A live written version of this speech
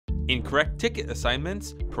Incorrect ticket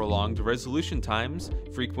assignments, prolonged resolution times,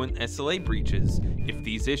 frequent SLA breaches. If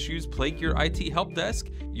these issues plague your IT help desk,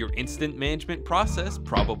 your incident management process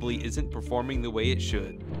probably isn't performing the way it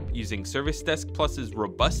should. Using ServiceDesk Plus's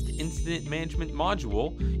robust incident management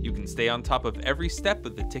module, you can stay on top of every step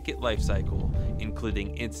of the ticket lifecycle,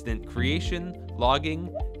 including incident creation,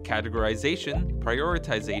 logging, categorization,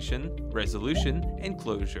 prioritization, resolution, and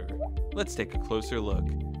closure. Let's take a closer look.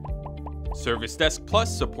 ServiceDesk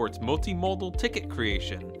Plus supports multimodal ticket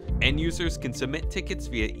creation. End users can submit tickets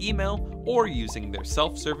via email or using their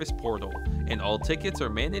self-service portal, and all tickets are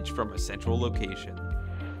managed from a central location.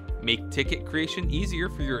 Make ticket creation easier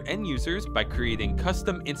for your end users by creating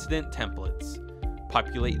custom incident templates.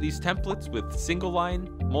 Populate these templates with single-line,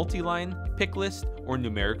 multi-line, pick list, or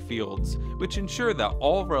numeric fields, which ensure that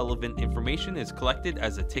all relevant information is collected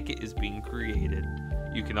as a ticket is being created.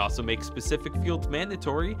 You can also make specific fields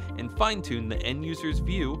mandatory and fine-tune the end user's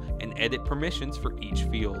view and edit permissions for each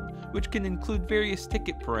field, which can include various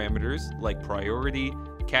ticket parameters like priority,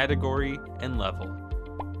 category, and level.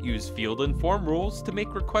 Use field and form rules to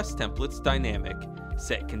make request templates dynamic.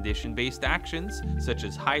 Set condition-based actions, such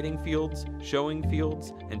as hiding fields, showing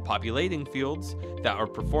fields, and populating fields, that are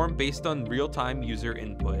performed based on real-time user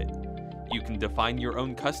input. You can define your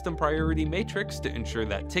own custom priority matrix to ensure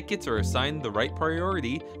that tickets are assigned the right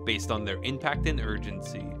priority based on their impact and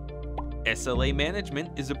urgency. SLA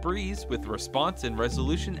management is a breeze with response and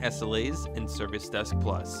resolution SLAs in ServiceDesk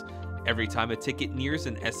Plus. Every time a ticket nears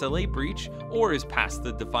an SLA breach or is past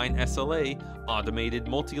the defined SLA, automated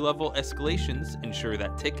multi-level escalations ensure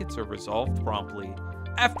that tickets are resolved promptly.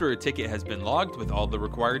 After a ticket has been logged with all the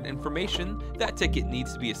required information, that ticket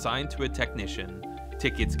needs to be assigned to a technician.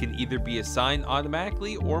 Tickets can either be assigned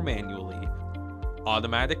automatically or manually.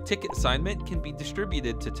 Automatic ticket assignment can be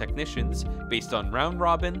distributed to technicians based on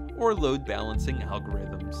round-robin or load balancing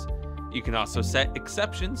algorithms. You can also set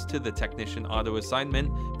exceptions to the technician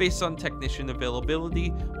auto-assignment based on technician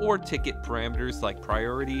availability or ticket parameters like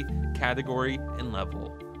priority, category, and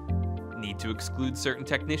level. Need to exclude certain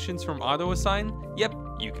technicians from auto-assign? Yep,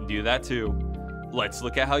 you can do that too. Let's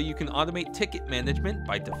look at how you can automate ticket management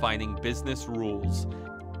by defining business rules.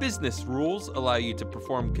 Business rules allow you to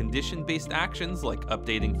perform condition-based actions like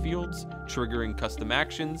updating fields, triggering custom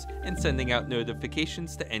actions, and sending out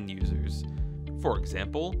notifications to end users. For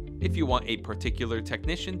example, if you want a particular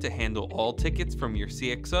technician to handle all tickets from your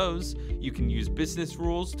CXOs, you can use business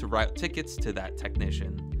rules to route tickets to that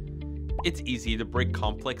technician. It's easy to break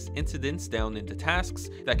complex incidents down into tasks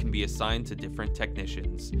that can be assigned to different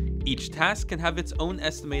technicians. Each task can have its own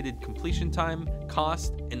estimated completion time,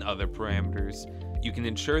 cost, and other parameters. You can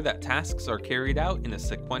ensure that tasks are carried out in a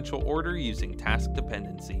sequential order using task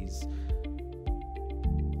dependencies.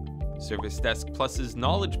 ServiceDesk Plus's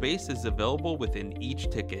knowledge base is available within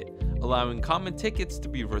each ticket, allowing common tickets to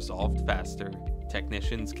be resolved faster.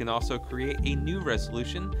 Technicians can also create a new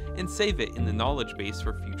resolution and save it in the knowledge base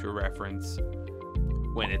for future reference.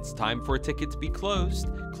 When it's time for a ticket to be closed,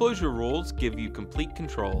 closure rules give you complete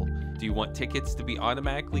control. Do you want tickets to be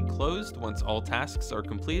automatically closed once all tasks are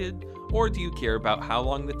completed, or do you care about how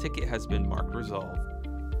long the ticket has been marked resolved?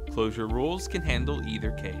 Closure rules can handle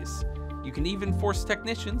either case. You can even force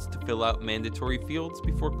technicians to fill out mandatory fields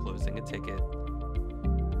before closing a ticket.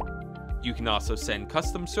 You can also send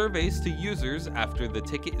custom surveys to users after the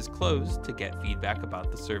ticket is closed to get feedback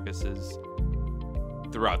about the services.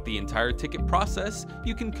 Throughout the entire ticket process,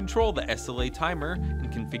 you can control the SLA timer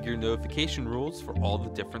and configure notification rules for all the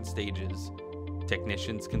different stages.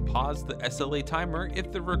 Technicians can pause the SLA timer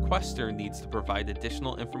if the requester needs to provide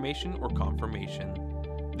additional information or confirmation.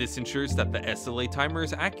 This ensures that the SLA timer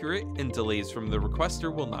is accurate and delays from the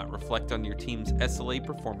requester will not reflect on your team's SLA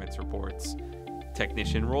performance reports.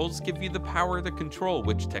 Technician roles give you the power to control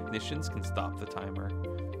which technicians can stop the timer.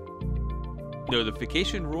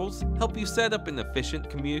 Notification rules help you set up an efficient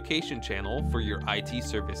communication channel for your IT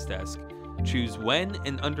service desk. Choose when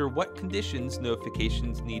and under what conditions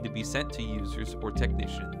notifications need to be sent to users or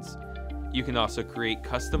technicians. You can also create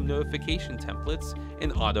custom notification templates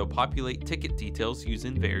and auto-populate ticket details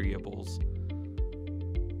using variables.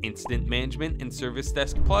 Incident management in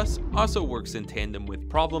ServiceDesk Plus also works in tandem with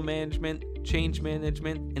problem management, change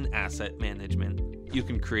management, and asset management. You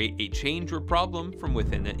can create a change or problem from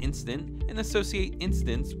within an incident and associate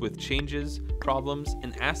incidents with changes, problems,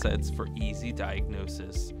 and assets for easy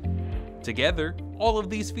diagnosis. Together, all of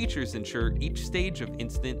these features ensure each stage of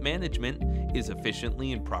incident management is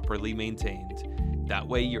efficiently and properly maintained. That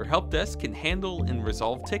way, your help desk can handle and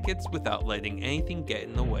resolve tickets without letting anything get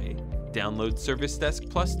in the way. Download ServiceDesk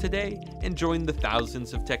Plus today and join the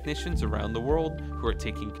thousands of technicians around the world who are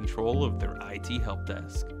taking control of their IT help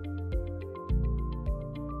desk.